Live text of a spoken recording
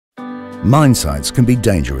Mine sites can be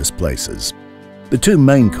dangerous places. The two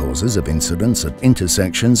main causes of incidents at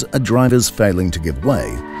intersections are drivers failing to give way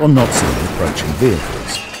or not seeing approaching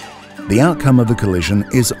vehicles. The outcome of a collision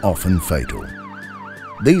is often fatal.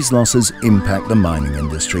 These losses impact the mining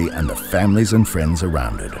industry and the families and friends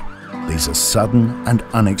around it. These are sudden and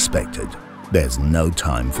unexpected. There's no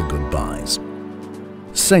time for goodbyes.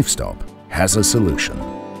 Safestop has a solution.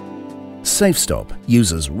 Safestop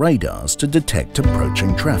uses radars to detect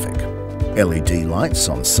approaching traffic. LED lights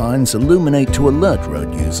on signs illuminate to alert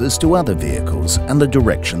road users to other vehicles and the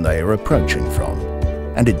direction they are approaching from,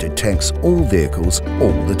 and it detects all vehicles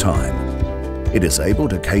all the time. It is able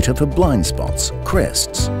to cater for blind spots,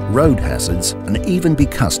 crests, road hazards, and even be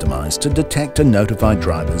customized to detect and notify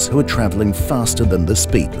drivers who are traveling faster than the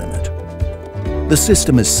speed limit. The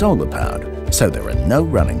system is solar powered, so there are no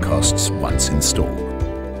running costs once installed.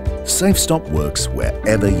 Safestop works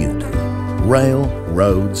wherever you do. Rail,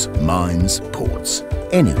 roads, mines, ports,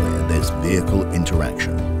 anywhere there's vehicle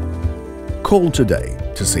interaction. Call today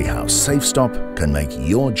to see how Safestop can make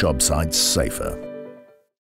your job sites safer.